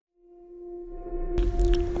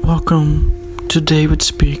Welcome to David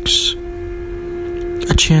Speaks,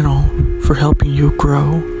 a channel for helping you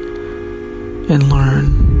grow and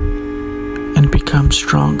learn and become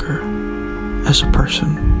stronger as a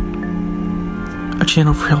person. A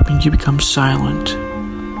channel for helping you become silent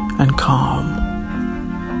and calm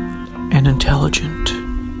and intelligent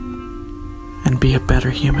and be a better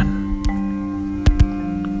human.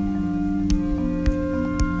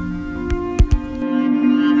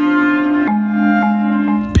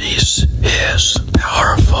 Peace is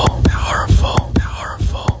powerful.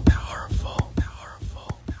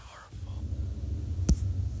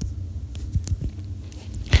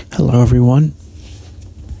 Hello, everyone.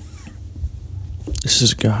 This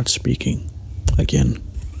is God speaking again.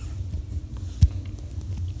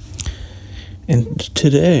 And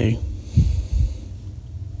today,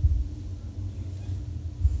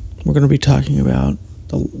 we're going to be talking about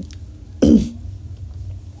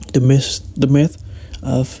the myth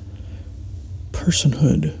of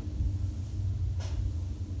personhood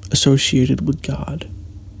associated with God.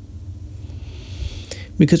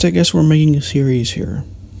 Because I guess we're making a series here.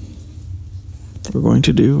 We're going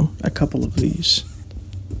to do a couple of these.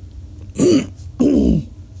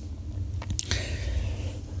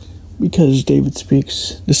 Because David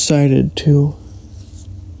Speaks decided to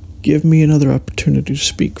give me another opportunity to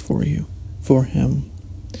speak for you, for him,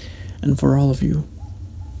 and for all of you,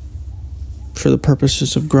 for the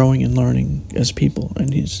purposes of growing and learning as people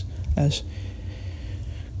and as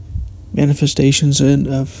manifestations and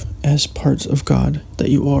as parts of God that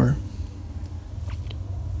you are.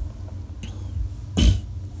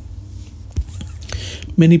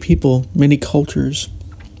 Many people, many cultures,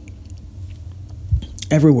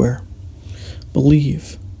 everywhere,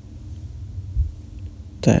 believe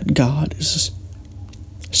that God is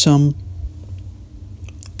some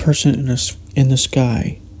person in the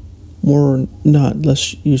sky, more or not,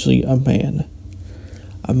 less usually a man,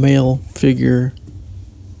 a male figure.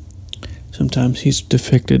 Sometimes he's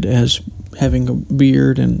depicted as having a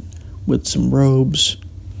beard and with some robes,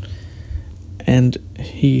 and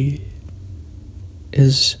he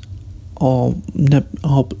is all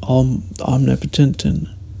omnipotent and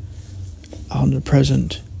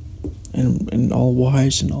omnipresent and all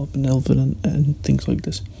wise and all benevolent and things like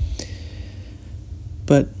this.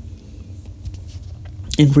 But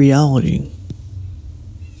in reality,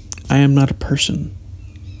 I am not a person.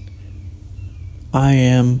 I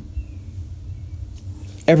am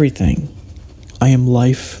everything. I am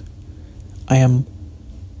life. I am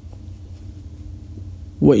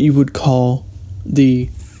what you would call the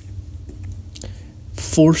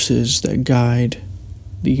forces that guide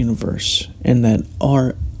the universe and that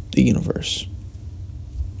are the universe.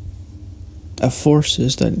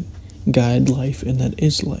 Forces that guide life and that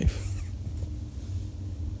is life.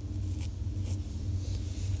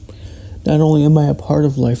 Not only am I a part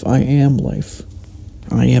of life, I am life.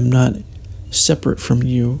 I am not separate from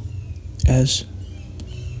you as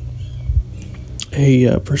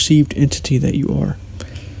a perceived entity that you are.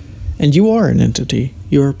 And you are an entity.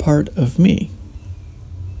 You are part of me.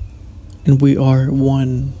 And we are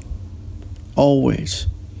one always.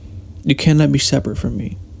 You cannot be separate from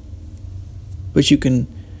me. But you can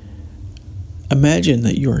imagine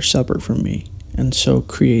that you are separate from me, and so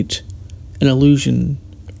create an illusion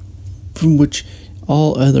from which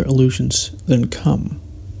all other illusions then come.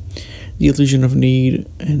 The illusion of need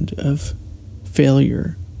and of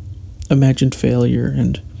failure, imagined failure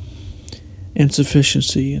and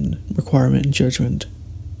insufficiency and requirement and judgment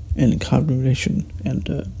and condemnation and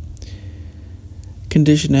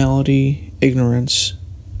conditionality, ignorance,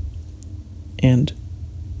 and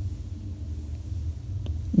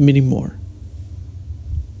many more.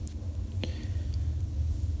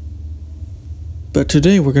 But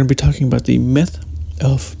today we're going to be talking about the myth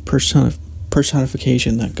of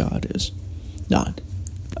personification, that God is not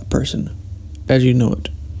a person as you know it.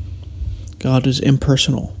 God is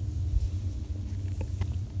impersonal.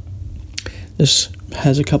 This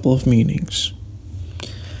has a couple of meanings.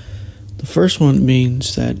 The first one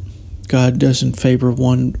means that God doesn't favor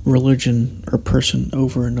one religion or person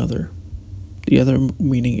over another. The other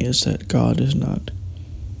meaning is that God is not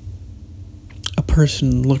a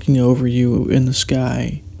person looking over you in the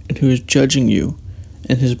sky and who is judging you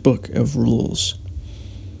in his book of rules.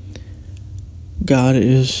 God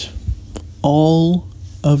is all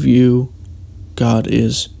of you. God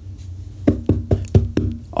is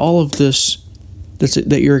all of this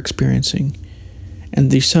that you're experiencing.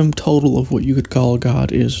 And the sum total of what you could call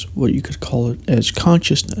God is what you could call it as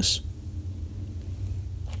consciousness.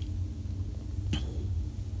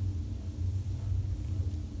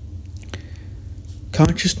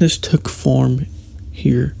 Consciousness took form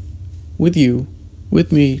here with you,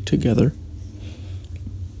 with me together,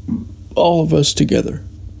 all of us together,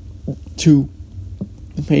 to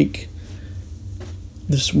make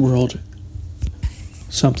this world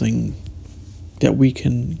something that we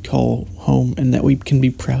can call home and that we can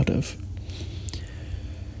be proud of.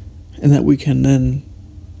 And that we can then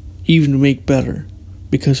even make better.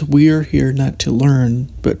 Because we are here not to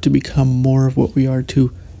learn, but to become more of what we are,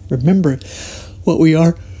 to remember what we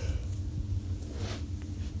are.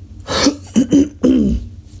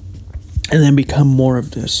 And then become more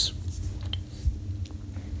of this.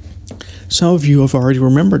 Some of you have already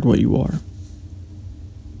remembered what you are.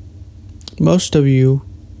 Most of you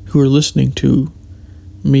who are listening to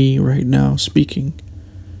me right now speaking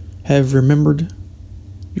have remembered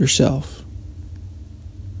yourself,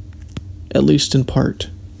 at least in part.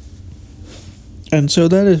 And so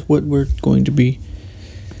that is what we're going to be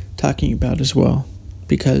talking about as well,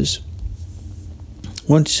 because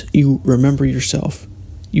once you remember yourself,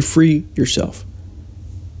 you free yourself.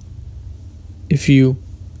 If you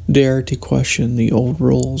dare to question the old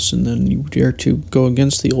rules, and then you dare to go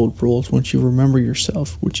against the old rules once you remember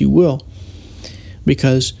yourself, which you will,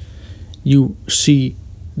 because you see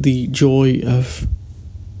the joy of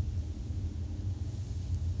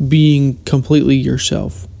being completely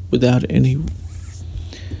yourself without any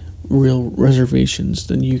real reservations,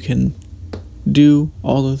 then you can do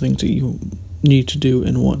all the things that you need to do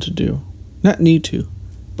and want to do. Not need to,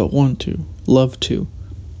 but want to, love to.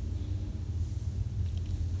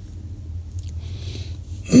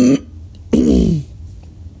 And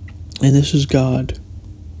this is God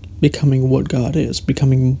becoming what God is,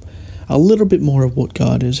 becoming a little bit more of what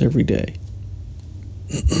God is every day.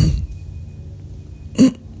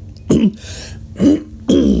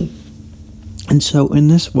 And so in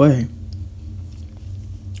this way,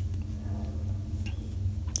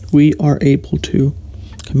 we are able to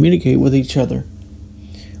communicate with each other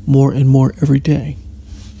more and more every day.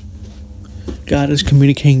 God is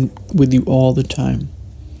communicating with you all the time.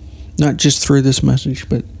 Not just through this message,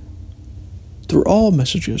 but through all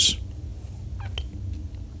messages.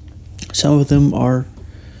 Some of them are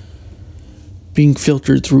being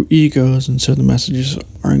filtered through egos, and so the messages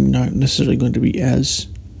are not necessarily going to be as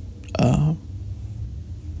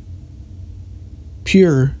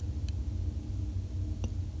pure,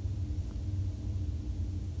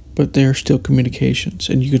 but they are still communications,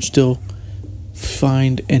 and you can still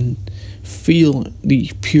find and feel the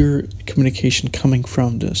pure communication coming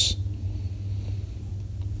from this.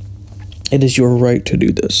 It is your right to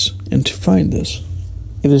do this and to find this.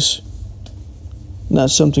 It is not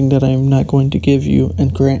something that I am not going to give you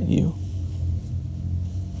and grant you.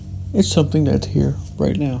 It's something that's here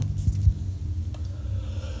right now.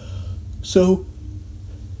 So,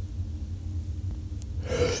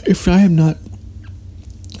 if I am not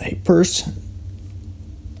a person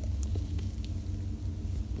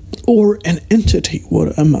or an entity,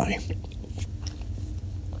 what am I?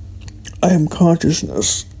 I am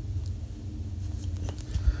consciousness.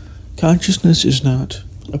 Consciousness is not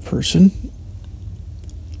a person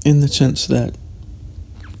in the sense that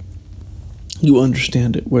you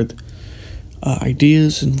understand it with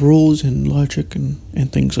ideas and rules and logic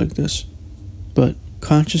and things like this. But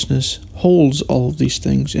consciousness holds all of these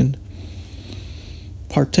things and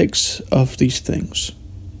partakes of these things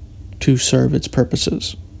to serve its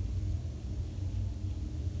purposes.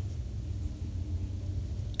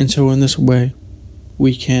 And so in this way,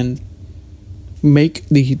 we can make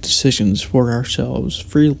the decisions for ourselves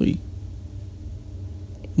freely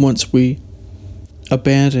once we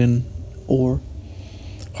abandon or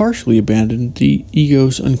partially abandon the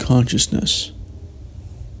ego's unconsciousness.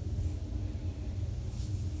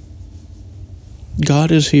 God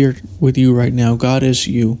is here with you right now. God is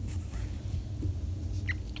you.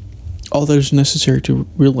 All that is necessary to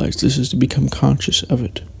realize this is to become conscious of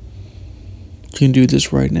it. You can do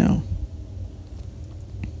this right now.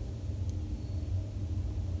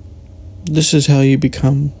 This is how you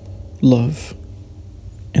become love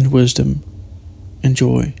and wisdom and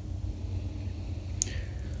joy.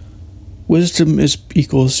 Wisdom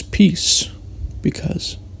equals peace,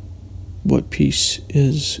 because what peace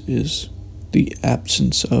is the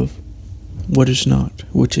absence of what is not,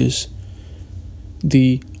 which is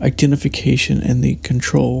the identification and the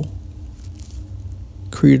control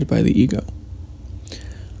created by the ego.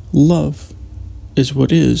 Love is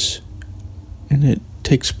what is, and it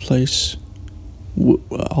takes place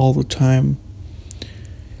all the time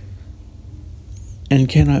and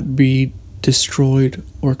cannot be destroyed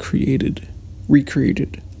or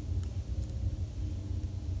recreated.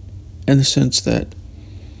 In the sense that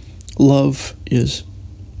love is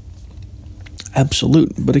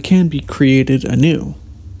absolute, but it can be created anew,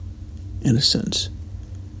 in a sense.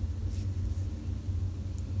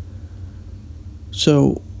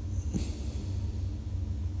 So,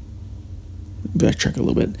 backtrack a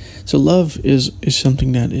little bit. So love is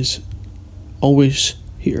something that is always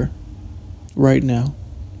here, right now,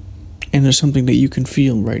 and it's something that you can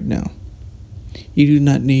feel right now. You do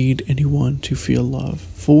not need anyone to feel love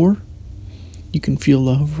for. You can feel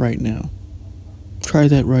love right now. Try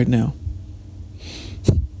that right now.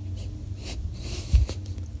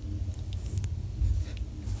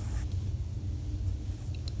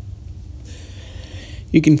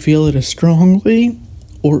 You can feel it as strongly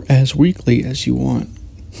or as weakly as you want.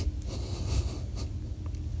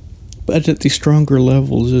 But at the stronger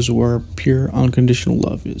levels is where pure unconditional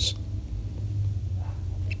love is.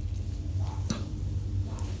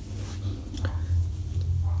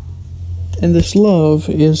 And this love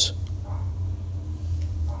is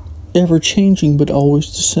ever changing but always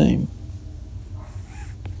the same.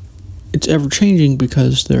 It's ever changing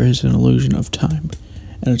because there is an illusion of time.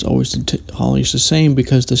 And it's always the same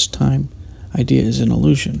because this time idea is an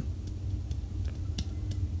illusion.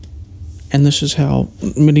 And this is how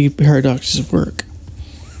many paradoxes work.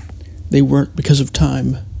 They work because of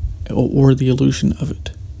time or the illusion of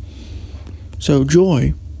it. So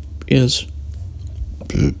joy is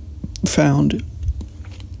found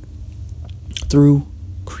through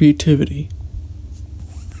creativity,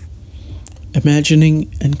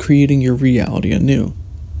 imagining and creating your reality anew.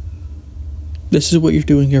 This is what you're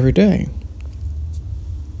doing every day.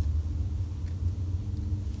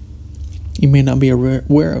 You may not be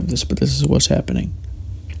aware of this, but this is what's happening.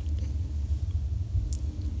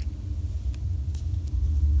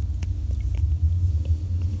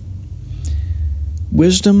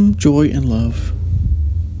 Wisdom, joy, and love.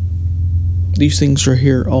 These things are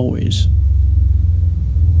here always.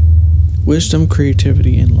 Wisdom,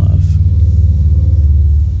 creativity, and love.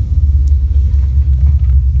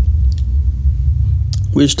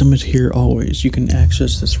 Wisdom is here always. You can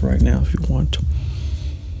access this right now if you want.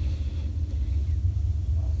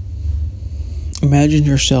 Imagine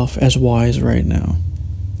yourself as wise right now.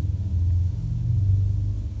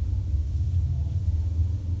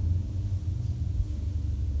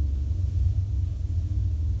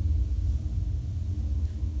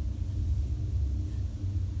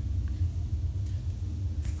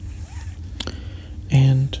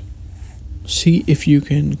 And see if you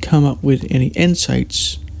can come up with any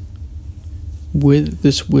insights with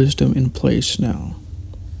this wisdom in place now.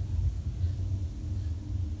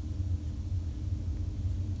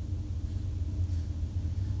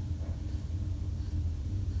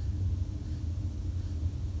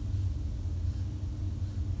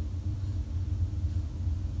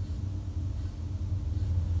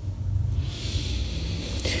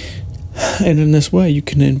 And in this way, you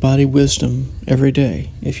can embody wisdom every day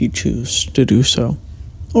if you choose to do so,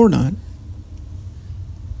 or not.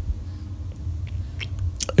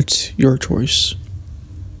 It's your choice.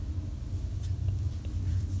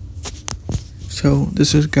 So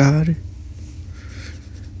this is God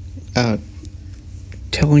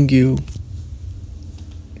telling you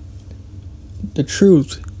the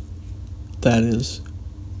truth. That is,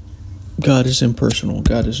 God is impersonal.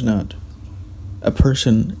 God is not a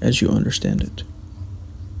person as you understand it.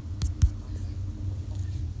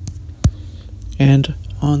 And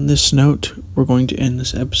on this note, we're going to end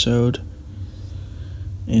this episode,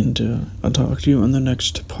 and I'll talk to you on the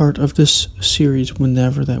next part of this series,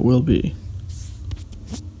 whenever that will be.